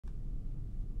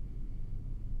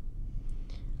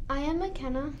I am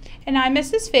McKenna. And I'm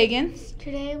Mrs. Fagans.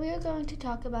 Today we are going to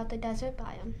talk about the desert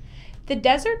biome. The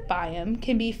desert biome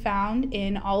can be found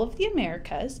in all of the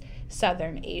Americas,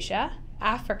 Southern Asia,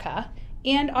 Africa,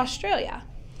 and Australia.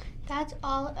 That's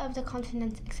all of the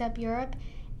continents except Europe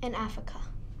and Africa.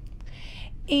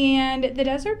 And the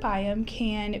desert biome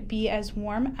can be as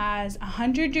warm as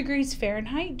 100 degrees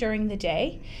Fahrenheit during the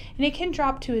day, and it can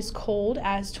drop to as cold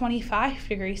as 25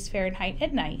 degrees Fahrenheit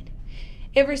at night.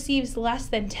 It receives less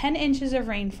than 10 inches of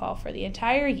rainfall for the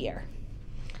entire year.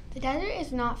 The desert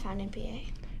is not found in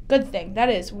PA. Good thing, that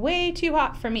is way too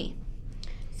hot for me.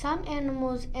 Some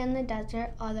animals in the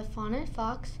desert are the fawned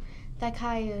fox, the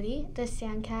coyote, the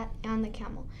sandcat, and the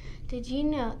camel. Did you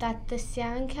know that the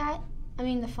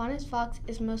fawned fox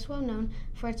is most well known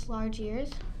for its large ears?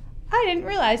 I didn't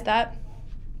realize that.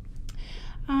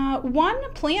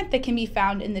 One plant that can be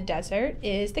found in the desert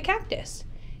is the cactus.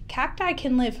 Cacti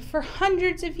can live for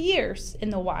hundreds of years in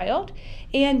the wild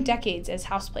and decades as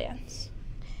houseplants.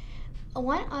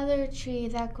 One other tree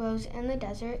that grows in the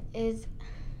desert is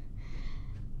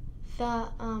I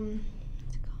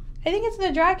think it's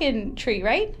the dragon tree,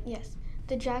 right? Yes.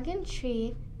 The dragon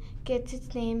tree gets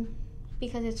its name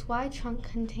because its wide trunk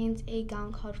contains a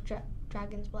gum called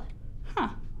dragon's blood.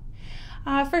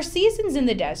 For seasons in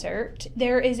the desert,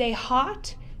 there is a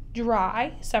hot,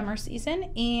 dry summer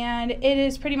season, and it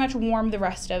is pretty much warm the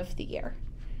rest of the year.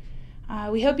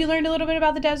 We hope you learned a little bit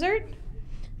about the desert.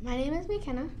 My name is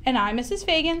McKenna. And I'm Mrs.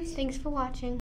 Fagans. Thanks for watching.